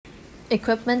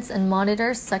Equipments and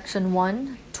Monitors, Section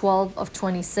 1, 12 of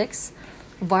 26,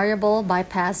 Variable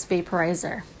Bypass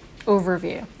Vaporizer.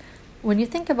 Overview. When you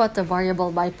think about the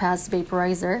variable bypass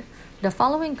vaporizer, the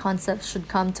following concepts should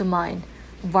come to mind: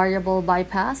 variable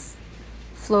bypass,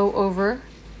 flow over,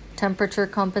 temperature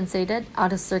compensated,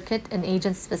 out of circuit, and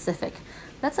agent specific.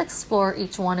 Let's explore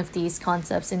each one of these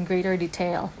concepts in greater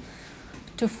detail.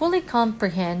 To fully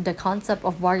comprehend the concept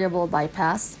of variable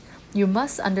bypass, you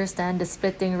must understand the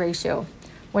splitting ratio.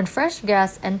 When fresh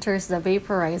gas enters the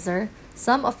vaporizer,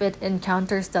 some of it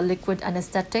encounters the liquid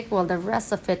anesthetic while the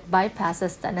rest of it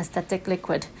bypasses the anesthetic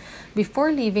liquid. Before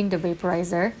leaving the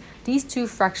vaporizer, these two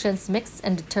fractions mix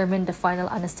and determine the final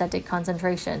anesthetic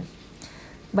concentration.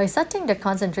 By setting the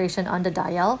concentration on the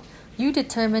dial, you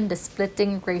determine the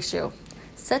splitting ratio.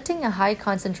 Setting a high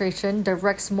concentration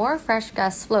directs more fresh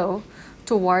gas flow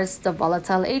towards the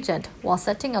volatile agent, while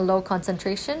setting a low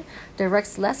concentration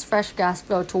directs less fresh gas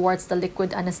flow towards the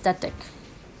liquid anesthetic.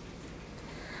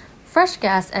 Fresh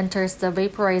gas enters the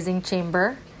vaporizing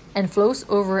chamber and flows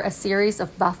over a series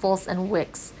of baffles and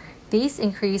wicks. These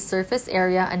increase surface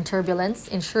area and turbulence,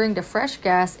 ensuring the fresh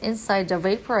gas inside the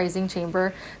vaporizing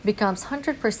chamber becomes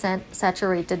 100%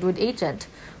 saturated with agent.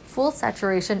 Full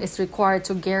saturation is required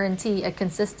to guarantee a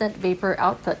consistent vapor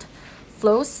output.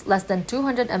 Flows less than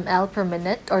 200 ml per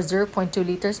minute or 0.2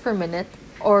 liters per minute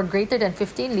or greater than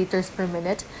 15 liters per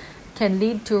minute can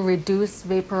lead to reduced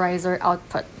vaporizer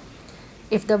output.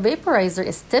 If the vaporizer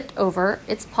is tipped over,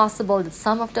 it's possible that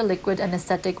some of the liquid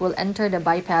anesthetic will enter the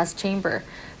bypass chamber.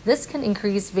 This can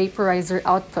increase vaporizer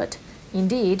output.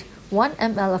 Indeed, 1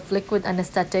 ml of liquid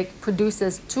anesthetic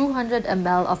produces 200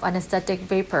 ml of anesthetic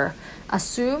vapor.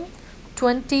 Assume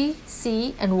 20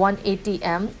 C and 180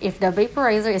 M. If the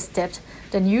vaporizer is tipped,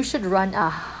 then you should run a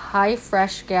high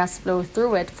fresh gas flow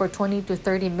through it for 20 to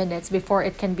 30 minutes before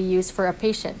it can be used for a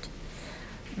patient.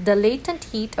 The latent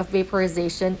heat of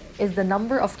vaporization is the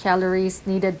number of calories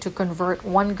needed to convert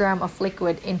 1 gram of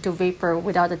liquid into vapor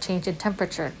without a change in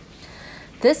temperature.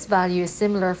 This value is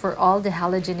similar for all the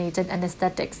halogenated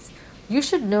anesthetics. You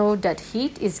should know that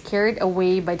heat is carried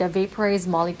away by the vaporized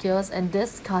molecules, and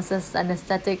this causes the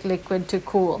anesthetic liquid to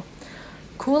cool.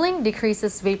 Cooling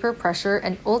decreases vapor pressure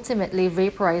and ultimately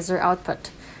vaporizer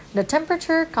output. The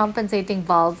temperature compensating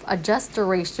valve adjusts the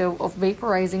ratio of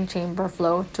vaporizing chamber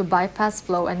flow to bypass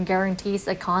flow and guarantees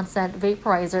a constant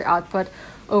vaporizer output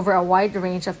over a wide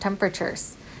range of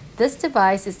temperatures. This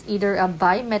device is either a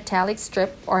bimetallic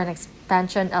strip or an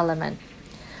expansion element.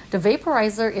 The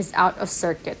vaporizer is out of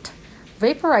circuit.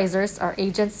 Vaporizers are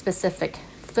agent-specific.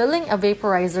 Filling a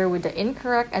vaporizer with the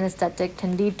incorrect anesthetic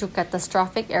can lead to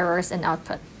catastrophic errors in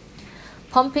output.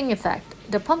 Pumping effect.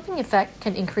 The pumping effect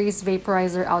can increase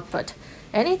vaporizer output.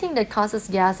 Anything that causes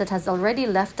gas that has already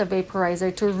left the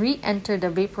vaporizer to re-enter the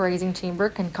vaporizing chamber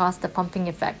can cause the pumping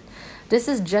effect. This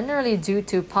is generally due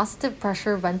to positive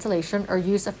pressure ventilation or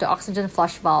use of the oxygen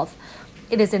flush valve.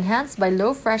 It is enhanced by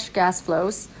low fresh gas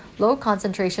flows, low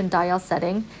concentration dial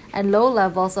setting, and low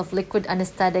levels of liquid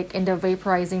anesthetic in the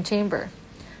vaporizing chamber.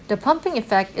 The pumping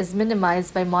effect is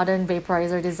minimized by modern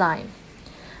vaporizer design.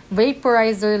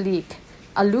 Vaporizer leak.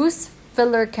 A loose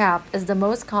filler cap is the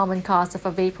most common cause of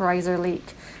a vaporizer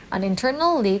leak. An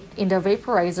internal leak in the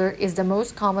vaporizer is the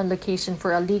most common location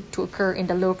for a leak to occur in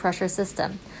the low-pressure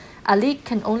system. A leak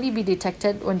can only be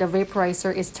detected when the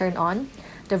vaporizer is turned on.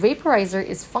 The vaporizer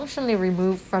is functionally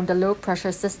removed from the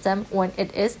low-pressure system when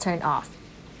it is turned off.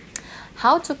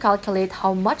 How to calculate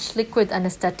how much liquid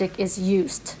anesthetic is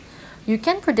used. You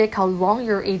can predict how long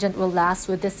your agent will last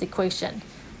with this equation.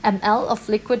 ml of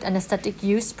liquid anesthetic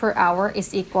used per hour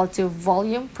is equal to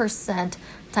volume percent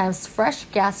times fresh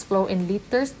gas flow in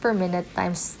liters per minute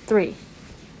times 3.